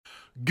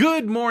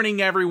Good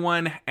morning,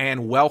 everyone,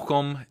 and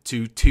welcome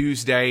to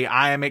Tuesday.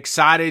 I am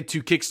excited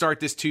to kickstart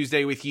this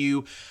Tuesday with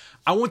you.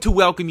 I want to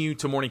welcome you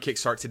to Morning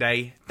Kickstart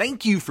today.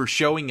 Thank you for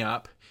showing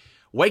up,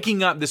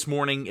 waking up this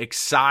morning,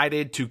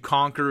 excited to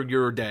conquer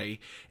your day,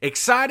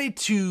 excited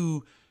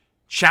to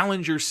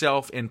challenge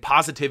yourself in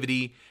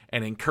positivity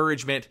and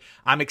encouragement.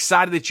 I'm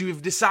excited that you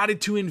have decided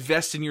to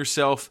invest in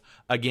yourself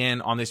again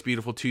on this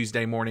beautiful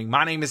Tuesday morning.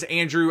 My name is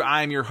Andrew.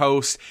 I am your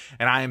host,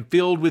 and I am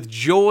filled with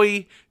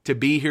joy to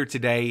be here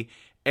today.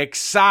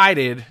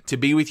 Excited to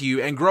be with you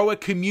and grow a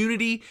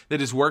community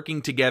that is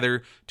working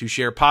together to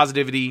share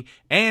positivity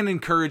and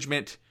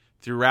encouragement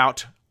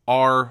throughout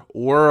our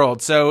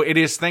world. So it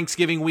is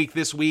Thanksgiving week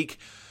this week.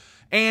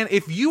 And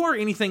if you are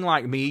anything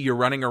like me, you're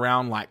running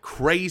around like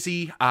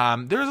crazy.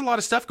 There's a lot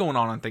of stuff going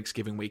on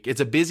Thanksgiving week.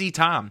 It's a busy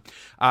time.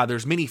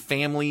 There's many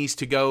families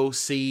to go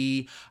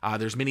see.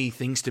 There's many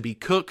things to be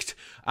cooked.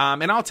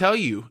 And I'll tell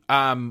you,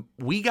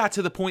 we got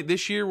to the point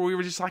this year where we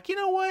were just like, you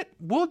know what?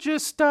 We'll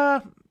just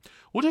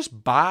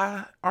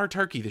buy our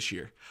turkey this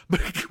year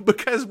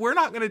because we're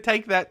not going to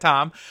take that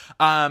time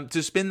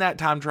to spend that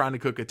time trying to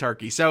cook a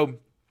turkey. So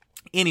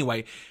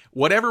anyway,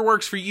 whatever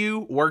works for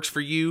you,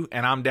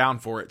 and I'm down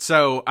for it.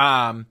 So,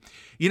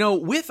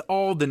 with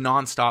all the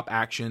nonstop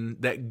action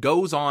that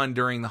goes on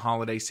during the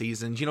holiday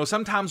seasons,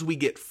 sometimes we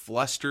get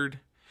flustered.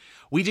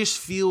 We just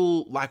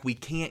feel like we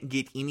can't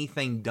get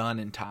anything done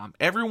in time.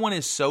 Everyone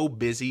is so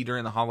busy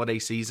during the holiday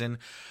season.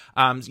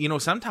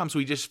 Sometimes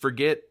we just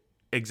forget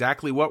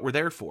exactly what we're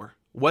there for.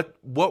 What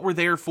we're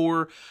there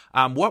for,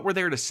 what we're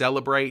there to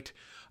celebrate.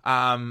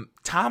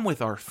 Time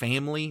with our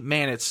family,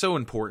 man, it's so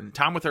important.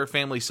 Time with our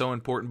family is so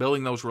important.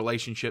 Building those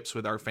relationships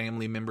with our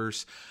family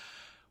members.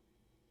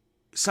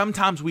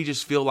 Sometimes we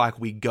just feel like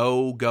we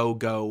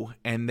go,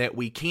 and that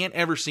we can't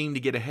ever seem to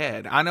get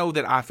ahead. I know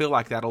that I feel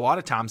like that a lot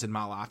of times in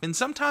my life, and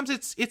sometimes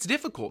it's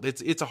difficult.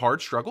 It's a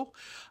hard struggle.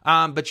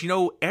 But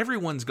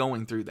everyone's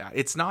going through that.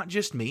 It's not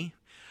just me.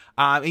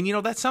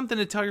 And that's something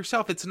to tell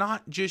yourself. It's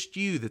not just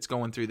you that's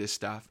going through this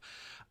stuff.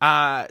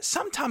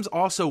 Sometimes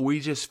also we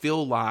just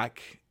feel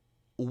like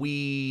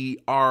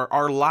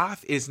our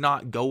life is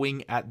not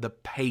going at the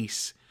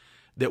pace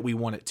that we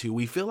want it to.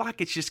 We feel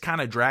like it's just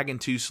kind of dragging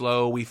too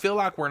slow. We feel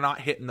like we're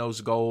not hitting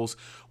those goals.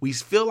 We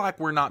feel like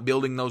we're not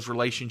building those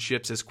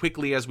relationships as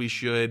quickly as we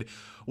should.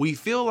 We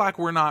feel like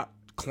we're not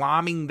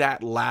climbing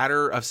that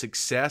ladder of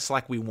success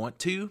like we want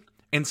to.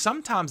 And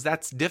sometimes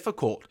that's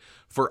difficult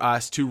for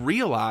us to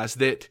realize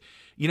that,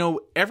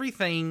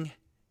 everything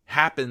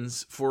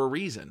happens for a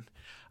reason.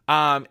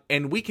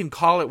 And we can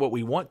call it what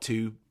we want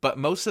to, but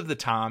most of the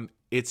time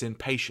it's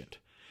impatient.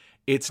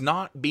 It's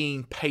not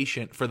being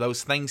patient for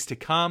those things to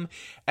come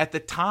at the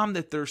time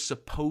that they're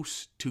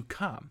supposed to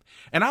come.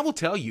 And I will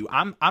tell you,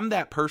 I'm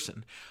that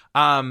person.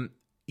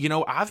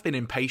 I've been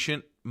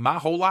impatient my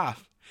whole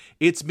life.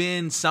 It's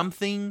been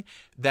something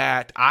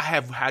that I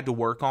have had to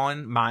work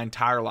on my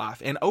entire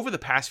life. And over the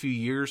past few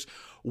years,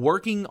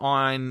 working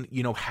on,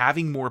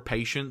 having more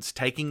patience,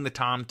 taking the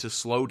time to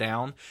slow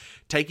down,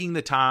 taking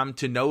the time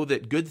to know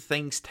that good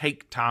things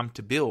take time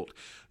to build.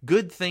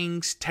 Good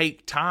things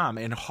take time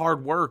and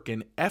hard work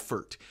and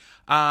effort.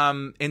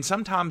 And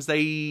sometimes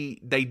they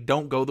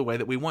don't go the way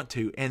that we want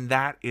to, and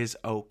that is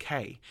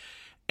okay.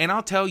 And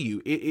I'll tell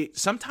you,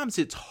 sometimes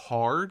it's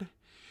hard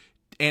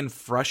and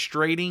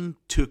frustrating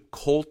to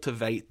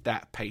cultivate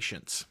that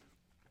patience.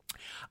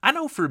 I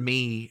know for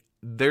me,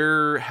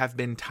 there have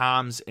been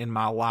times in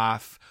my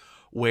life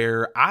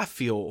where I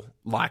feel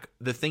like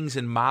the things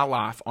in my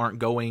life aren't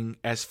going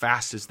as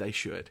fast as they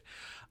should.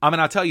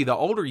 I'll tell you, the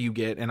older you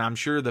get, and I'm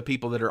sure the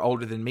people that are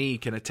older than me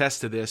can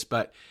attest to this,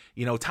 but,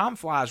 time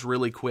flies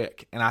really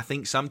quick. And I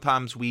think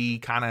sometimes we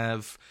kind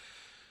of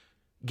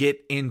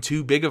get in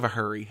too big of a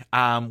hurry.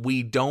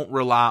 We don't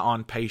rely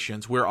on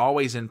patience. We're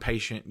always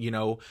impatient. We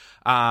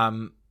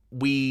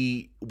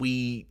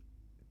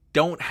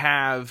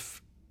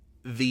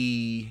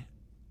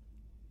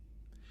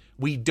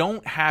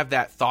don't have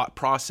that thought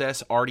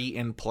process already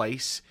in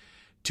place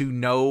to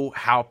know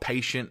how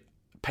patience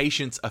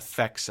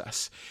affects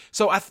us.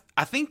 So I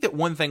think that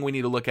one thing we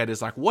need to look at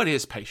is like, what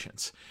is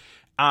patience?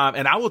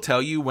 And I will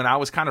tell you, when I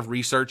was kind of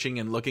researching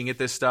and looking at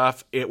this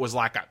stuff, it was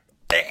like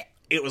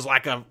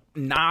a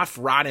knife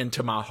right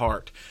into my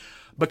heart.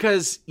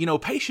 Because,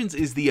 patience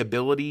is the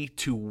ability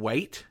to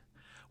wait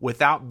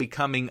without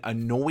becoming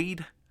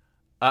annoyed,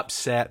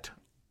 upset,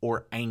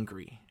 or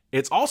angry.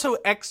 It's also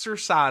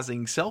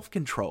exercising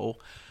self-control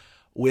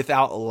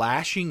without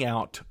lashing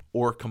out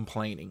or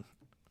complaining.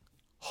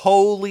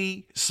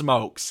 Holy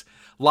smokes.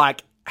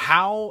 Like,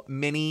 how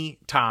many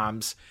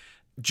times,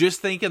 just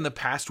think in the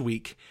past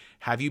week,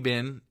 have you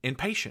been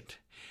impatient?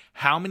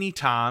 How many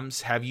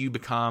times have you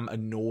become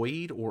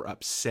annoyed or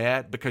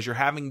upset because you're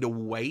having to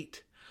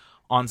wait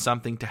on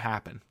something to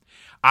happen?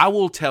 I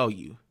will tell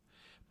you,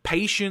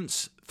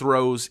 patience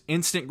throws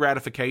instant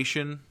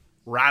gratification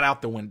right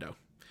out the window.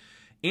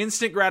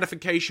 Instant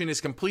gratification is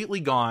completely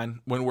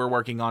gone when we're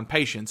working on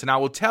patience. And I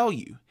will tell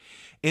you,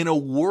 in a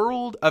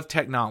world of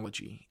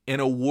technology, in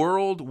a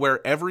world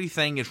where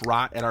everything is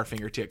right at our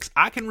fingertips,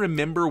 I can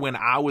remember when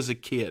I was a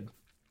kid,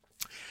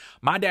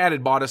 My dad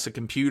had bought us a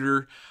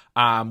computer.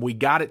 We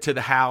got it to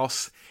the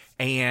house,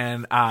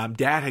 and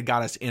Dad had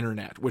got us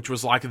internet, which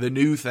was like the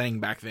new thing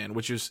back then,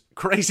 which is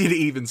crazy to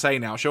even say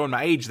now, showing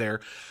my age there.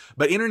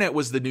 But internet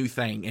was the new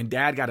thing, and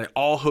Dad got it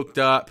all hooked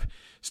up,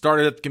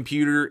 started up the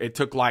computer. It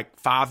took like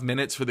 5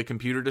 minutes for the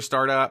computer to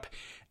start up.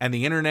 And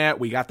the internet,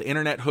 we got the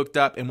internet hooked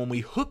up. And when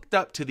we hooked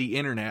up to the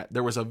internet,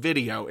 there was a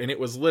video, and it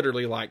was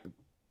literally like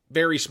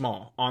very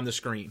small on the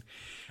screen.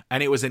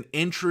 And it was an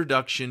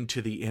introduction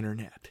to the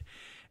internet.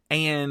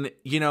 And,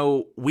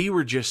 we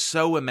were just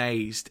so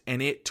amazed,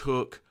 and it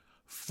took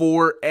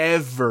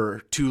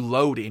forever to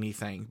load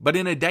anything. But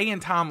in a day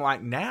and time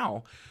like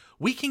now,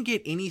 we can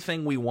get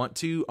anything we want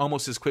to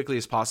almost as quickly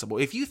as possible.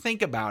 If you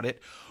think about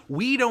it,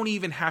 we don't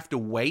even have to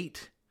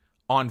wait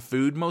on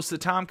food most of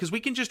the time because we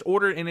can just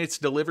order it and it's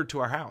delivered to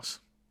our house.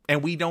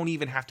 And we don't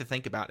even have to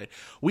think about it.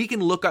 We can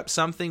look up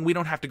something. We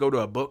don't have to go to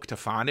a book to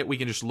find it. We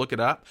can just look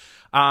it up.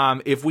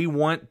 If we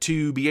want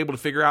to be able to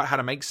figure out how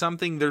to make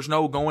something, there's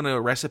no going to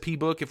a recipe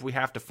book if we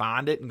have to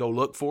find it and go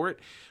look for it.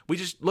 We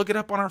just look it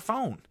up on our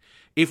phone.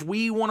 If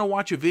we want to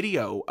watch a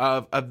video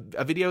of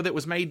a video that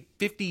was made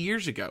 50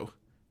 years ago,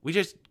 we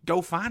just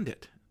go find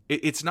it.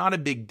 It's not a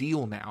big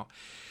deal now.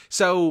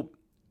 So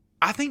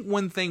I think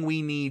one thing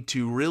we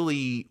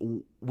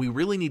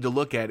really need to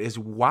look at is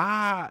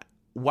why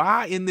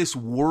in this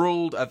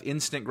world of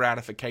instant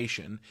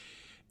gratification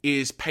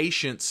is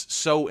patience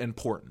so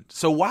important?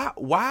 So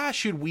why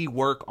should we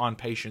work on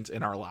patience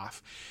in our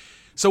life?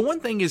 So one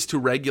thing is to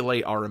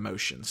regulate our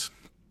emotions.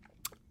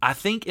 I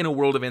think in a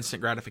world of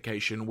instant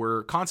gratification,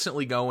 we're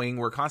constantly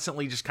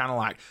just kind of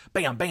like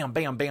bam, bam,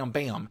 bam, bam,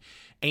 bam.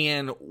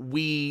 And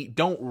we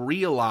don't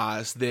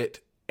realize that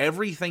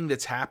everything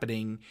that's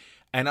happening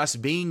and us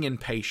being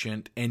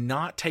impatient and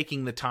not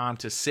taking the time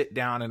to sit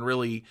down and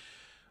really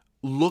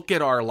look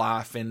at our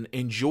life and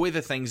enjoy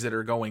the things that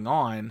are going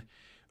on,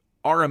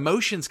 our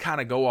emotions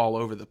kind of go all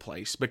over the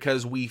place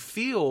because we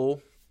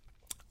feel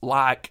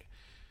like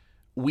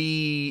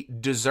we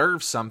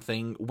deserve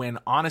something when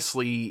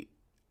honestly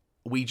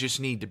we just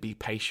need to be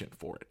patient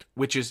for it,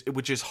 which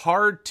is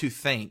hard to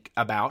think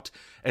about,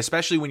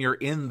 especially when you're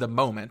in the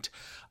moment.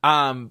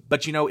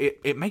 But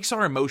it makes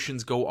our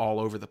emotions go all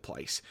over the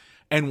place.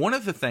 And one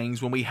of the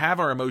things when we have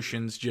our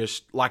emotions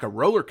just like a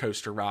roller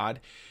coaster ride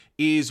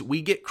is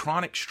we get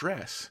chronic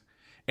stress.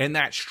 And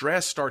that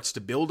stress starts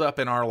to build up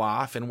in our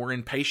life, and we're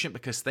impatient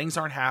because things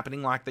aren't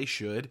happening like they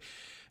should.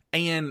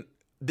 And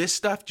this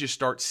stuff just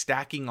starts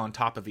stacking on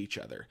top of each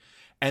other.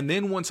 And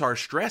then once our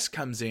stress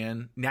comes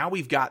in, now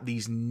we've got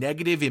these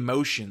negative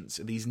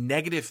emotions, these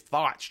negative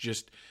thoughts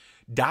just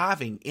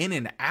diving in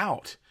and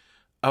out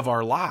of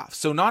our life.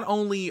 So not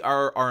only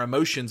are our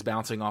emotions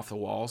bouncing off the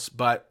walls,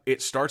 but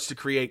it starts to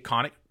create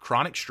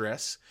chronic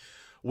stress.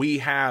 We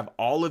have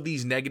all of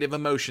these negative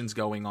emotions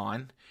going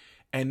on,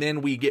 and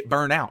then we get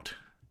burnt out.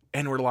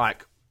 And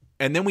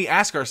then we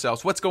ask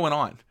ourselves, what's going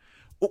on?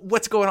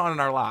 What's going on in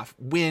our life?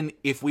 When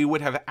if we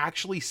would have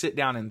actually sit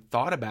down and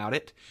thought about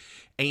it,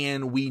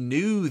 and we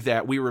knew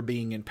that we were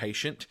being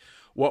impatient,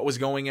 what was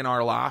going in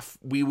our life,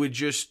 we would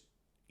just,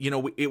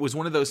 it was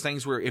one of those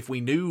things where if we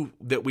knew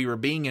that we were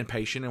being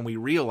impatient and we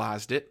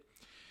realized it,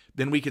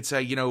 then we could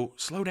say,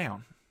 slow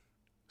down.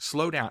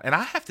 And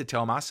I have to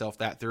tell myself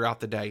that throughout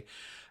the day.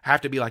 I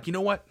have to be like, you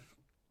know what?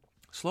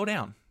 Slow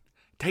down.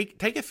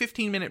 Take a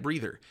 15-minute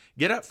breather.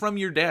 Get up from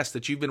your desk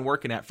that you've been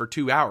working at for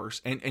 2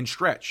 hours and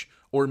stretch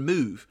or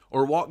move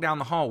or walk down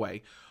the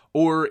hallway.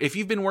 Or if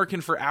you've been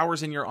working for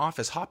hours in your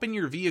office, hop in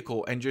your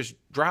vehicle and just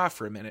drive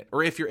for a minute.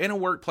 Or if you're in a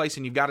workplace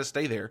and you've got to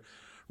stay there,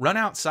 run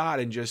outside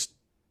and just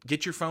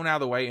get your phone out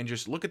of the way and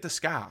just look at the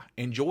sky.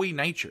 Enjoy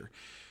nature.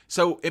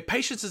 So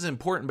patience is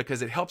important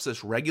because it helps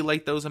us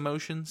regulate those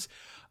emotions.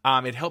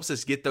 It helps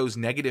us get those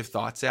negative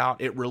thoughts out.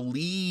 It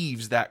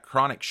relieves that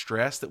chronic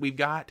stress that we've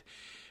got.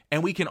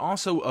 And we can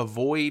also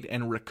avoid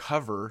and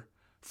recover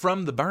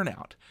from the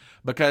burnout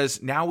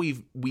because now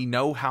we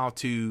know how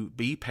to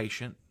be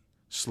patient,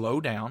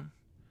 slow down,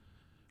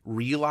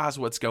 realize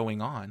what's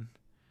going on,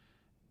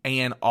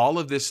 and all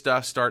of this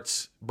stuff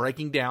starts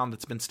breaking down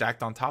that's been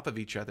stacked on top of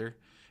each other,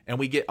 and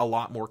we get a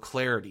lot more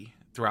clarity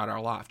throughout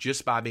our life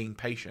just by being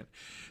patient.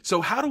 So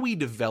how do we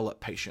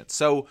develop patience?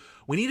 So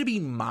we need to be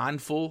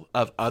mindful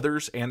of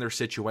others and their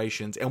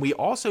situations, and we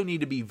also need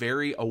to be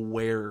very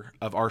aware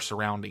of our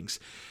surroundings.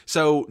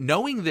 So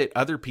knowing that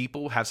other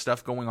people have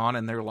stuff going on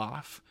in their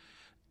life,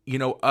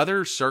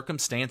 other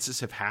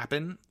circumstances have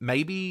happened.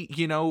 Maybe,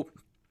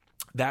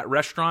 that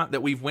restaurant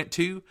that we've went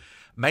to,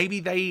 maybe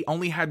they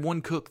only had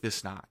one cook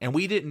this night and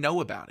we didn't know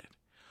about it.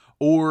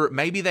 Or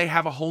maybe they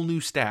have a whole new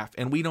staff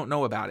and we don't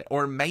know about it.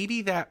 Or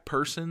maybe that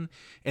person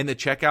in the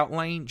checkout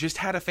lane just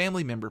had a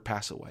family member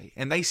pass away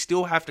and they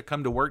still have to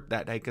come to work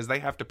that day because they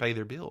have to pay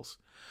their bills.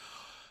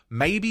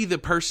 Maybe the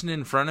person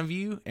in front of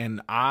you, and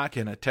I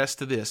can attest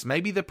to this,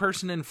 maybe the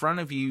person in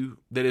front of you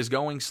that is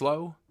going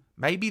slow,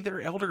 maybe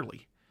they're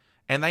elderly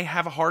and they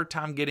have a hard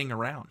time getting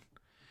around.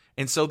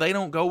 And so they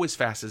don't go as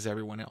fast as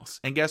everyone else.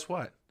 And guess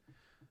what?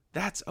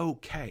 That's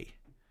okay.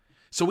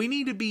 So we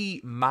need to be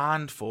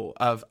mindful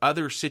of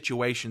other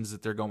situations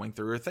that they're going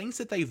through or things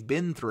that they've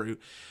been through.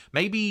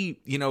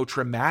 Maybe,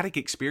 traumatic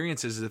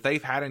experiences that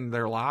they've had in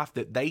their life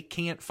that they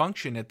can't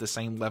function at the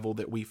same level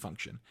that we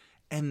function.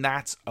 And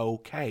that's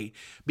okay.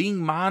 Being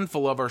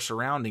mindful of our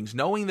surroundings,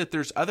 knowing that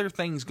there's other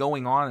things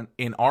going on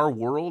in our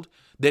world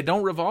that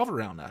don't revolve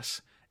around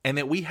us, and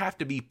that we have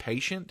to be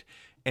patient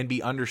and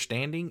be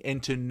understanding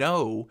and to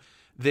know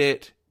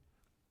that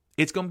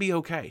it's going to be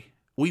okay.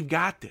 We've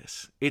got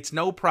this. It's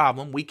no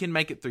problem. We can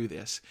make it through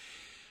this.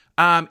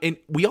 And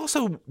we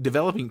also,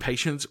 developing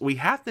patience, we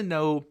have to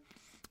know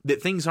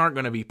that things aren't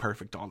going to be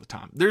perfect all the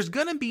time. There's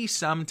going to be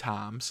some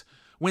times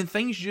when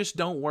things just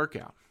don't work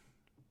out.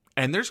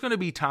 And there's going to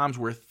be times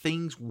where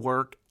things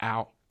work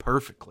out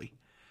perfectly.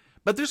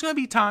 But there's going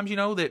to be times,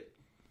 that,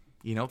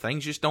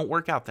 things just don't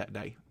work out that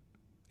day.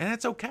 And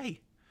that's okay.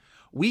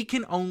 We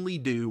can only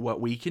do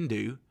what we can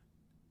do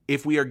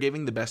if we are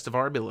giving the best of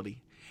our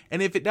ability.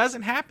 And if it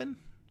doesn't happen,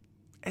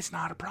 it's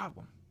not a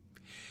problem.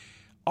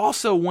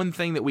 Also, one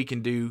thing that we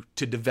can do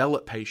to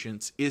develop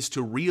patience is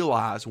to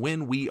realize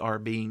when we are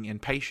being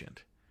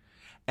impatient.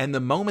 And the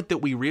moment that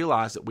we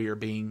realize that we are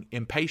being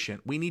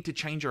impatient, we need to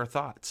change our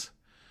thoughts.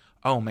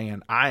 Oh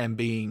man, I am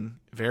being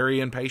very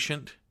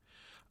impatient.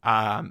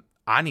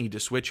 I need to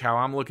switch how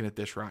I'm looking at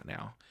this right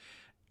now.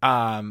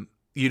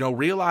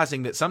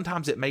 Realizing that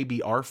sometimes it may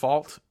be our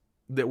fault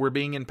that we're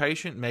being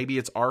impatient. Maybe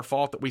it's our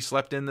fault that we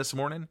slept in this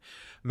morning.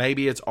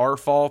 Maybe it's our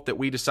fault that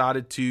we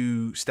decided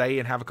to stay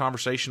and have a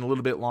conversation a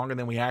little bit longer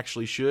than we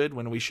actually should,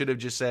 when we should have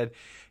just said,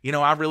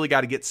 I've really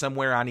got to get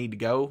somewhere I need to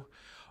go.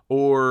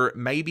 Or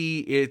maybe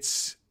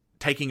it's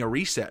taking a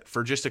reset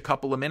for just a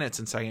couple of minutes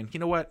and saying, you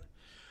know what?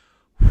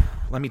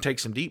 Let me take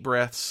some deep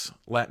breaths.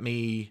 Let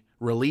me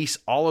release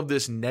all of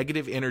this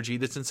negative energy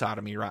that's inside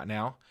of me right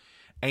now.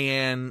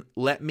 And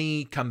let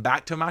me come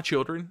back to my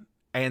children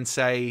and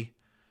say,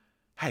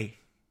 hey,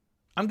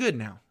 I'm good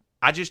now.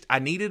 I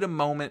needed a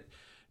moment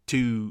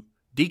to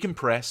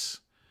decompress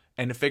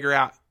and to figure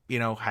out,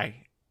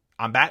 hey,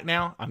 I'm back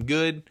now. I'm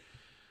good.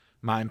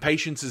 My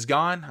impatience is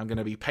gone. I'm going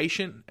to be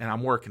patient and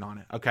I'm working on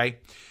it. Okay.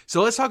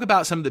 So let's talk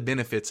about some of the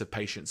benefits of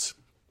patience.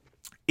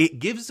 It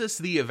gives us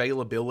the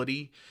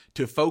availability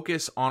to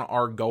focus on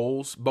our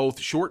goals, both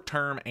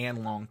short-term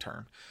and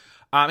long-term,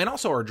 and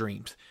also our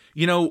dreams.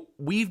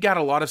 We've got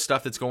a lot of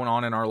stuff that's going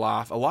on in our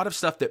life, a lot of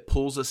stuff that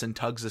pulls us and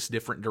tugs us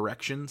different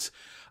directions.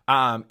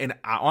 And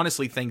I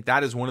honestly think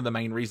that is one of the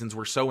main reasons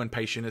we're so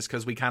impatient, is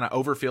because we kind of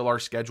overfill our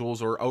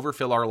schedules or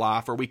overfill our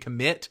life, or we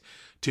commit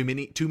too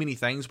many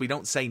things. We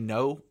don't say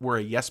no. We're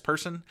a yes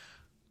person.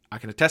 I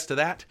can attest to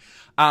that.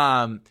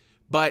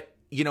 But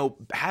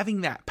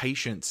having that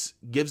patience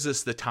gives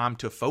us the time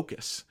to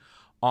focus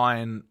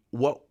on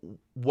what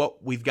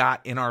we've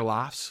got in our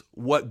lives,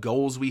 what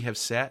goals we have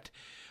set.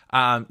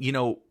 I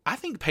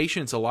think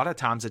patience a lot of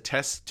times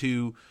attests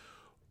to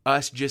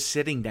us just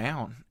sitting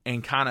down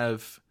and kind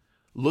of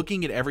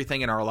looking at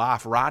everything in our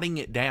life, writing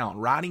down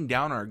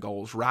our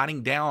goals,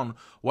 writing down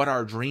what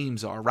our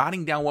dreams are,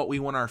 writing down what we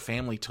want our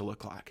family to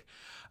look like.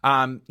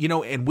 And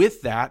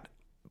with that,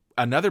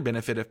 another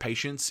benefit of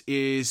patience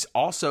is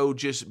also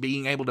just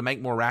being able to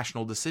make more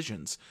rational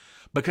decisions.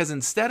 Because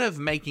instead of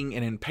making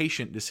an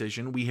impatient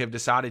decision, we have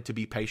decided to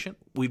be patient.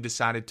 We've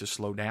decided to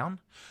slow down.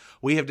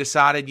 We have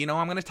decided,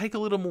 I'm going to take a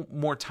little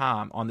more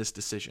time on this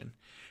decision.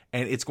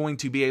 And it's going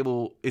to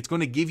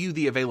give you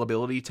the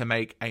availability to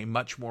make a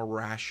much more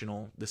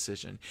rational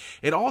decision.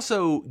 It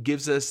also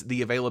gives us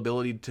the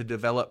availability to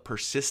develop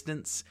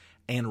persistence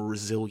and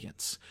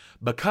resilience,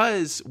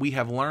 because we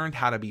have learned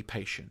how to be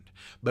patient,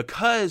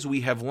 because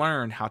we have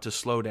learned how to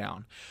slow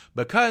down,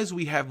 because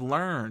we have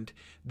learned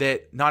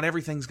that not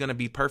everything's going to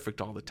be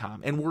perfect all the time,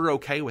 and we're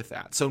okay with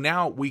that. So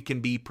now we can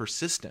be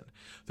persistent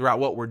throughout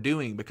what we're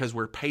doing because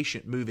we're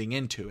patient moving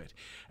into it,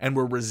 and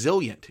we're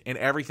resilient in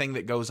everything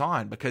that goes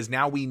on because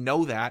now we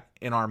know that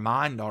in our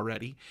mind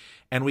already,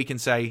 and we can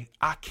say,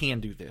 I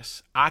can do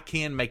this. I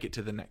can make it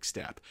to the next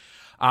step.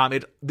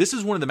 This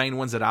is one of the main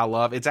ones that I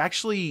love. It's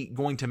actually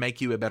going to make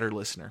you a better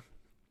listener.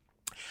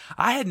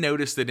 I had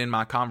noticed that in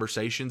my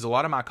conversations, a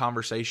lot of my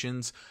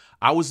conversations,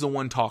 I was the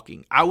one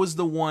talking. I was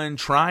the one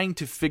trying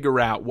to figure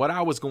out what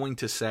I was going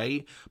to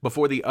say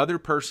before the other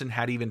person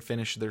had even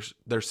finished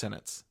their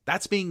sentence.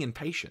 That's being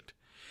impatient.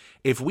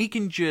 If we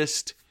can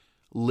just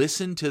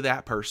listen to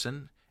that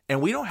person, and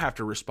we don't have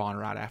to respond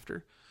right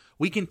after,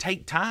 we can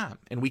take time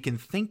and we can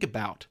think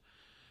about,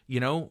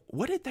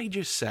 what did they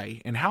just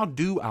say? And how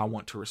do I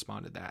want to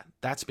respond to that?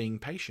 That's being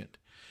patient.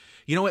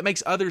 It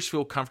makes others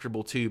feel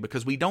comfortable too,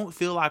 because we don't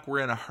feel like we're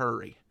in a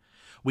hurry.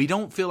 We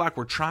don't feel like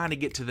we're trying to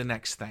get to the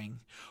next thing.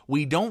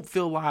 We don't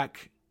feel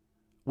like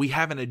we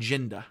have an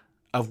agenda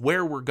of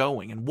where we're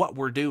going and what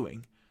we're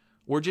doing.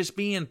 We're just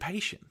being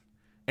patient.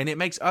 And it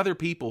makes other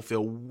people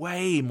feel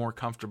way more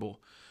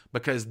comfortable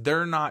because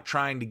they're not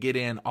trying to get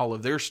in all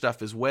of their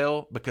stuff as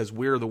well, because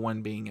we're the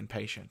one being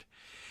impatient.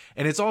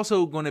 And it's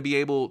also going to be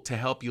able to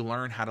help you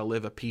learn how to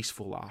live a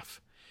peaceful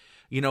life.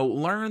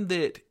 Learn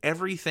that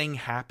everything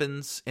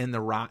happens in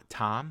the right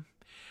time.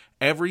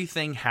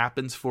 Everything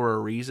happens for a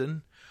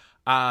reason.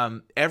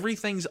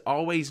 Everything's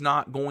always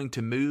not going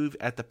to move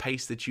at the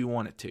pace that you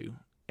want it to,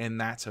 and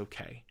that's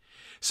okay.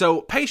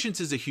 So patience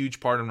is a huge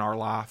part of our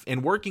life,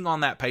 and working on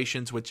that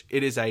patience, which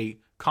it is a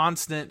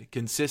constant,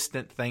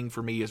 consistent thing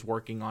for me, is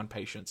working on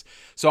patience.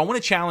 So I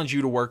want to challenge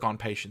you to work on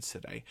patience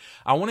today.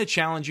 I want to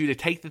challenge you to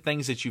take the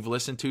things that you've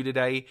listened to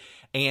today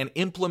and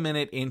implement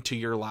it into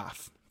your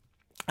life.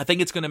 I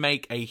think it's going to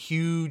make a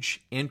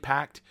huge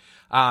impact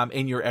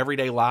in your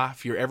everyday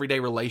life, your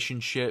everyday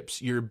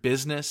relationships, your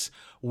business,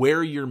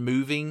 where you're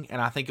moving, and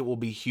I think it will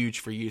be huge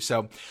for you.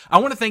 So I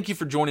want to thank you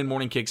for joining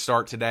Morning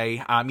Kickstart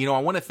today. I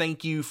want to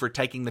thank you for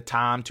taking the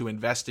time to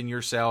invest in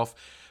yourself.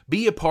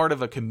 Be a part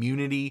of a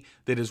community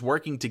that is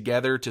working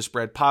together to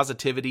spread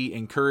positivity,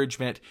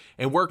 encouragement,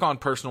 and work on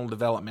personal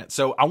development.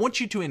 So I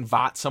want you to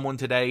invite someone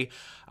today.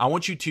 I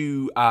want you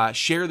to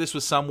share this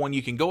with someone.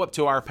 You can go up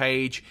to our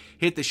page,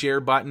 hit the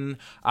share button.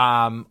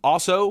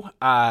 Also,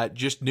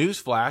 just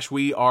newsflash,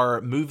 we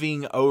are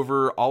moving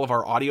over all of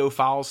our audio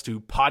files to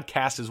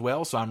podcasts as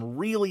well. So I'm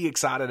really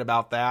excited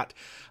about that.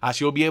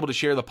 So you'll be able to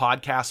share the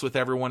podcast with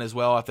everyone as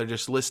well if they're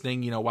just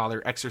listening, while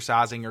they're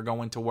exercising or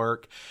going to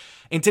work.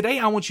 And today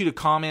I want you to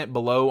comment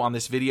below on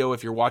this video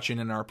if you're watching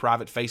in our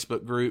private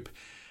Facebook group,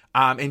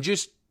 and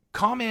just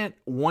comment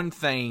one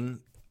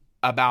thing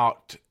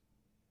about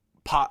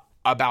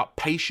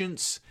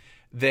patience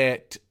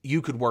that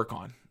you could work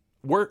on.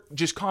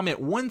 Just comment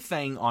one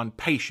thing on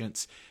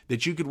patience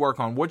that you could work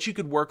on, what you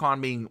could work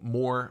on being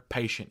more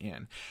patient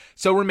in.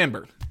 So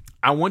remember,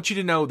 I want you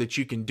to know that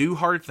you can do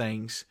hard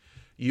things.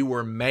 You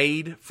were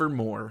made for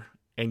more,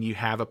 and you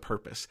have a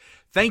purpose.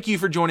 Thank you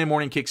for joining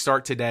Morning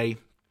Kickstart today.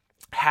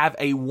 Have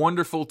a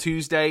wonderful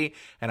Tuesday,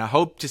 and I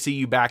hope to see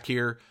you back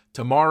here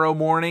tomorrow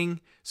morning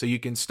so you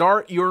can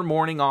start your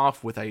morning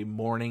off with a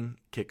morning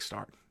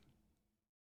kickstart.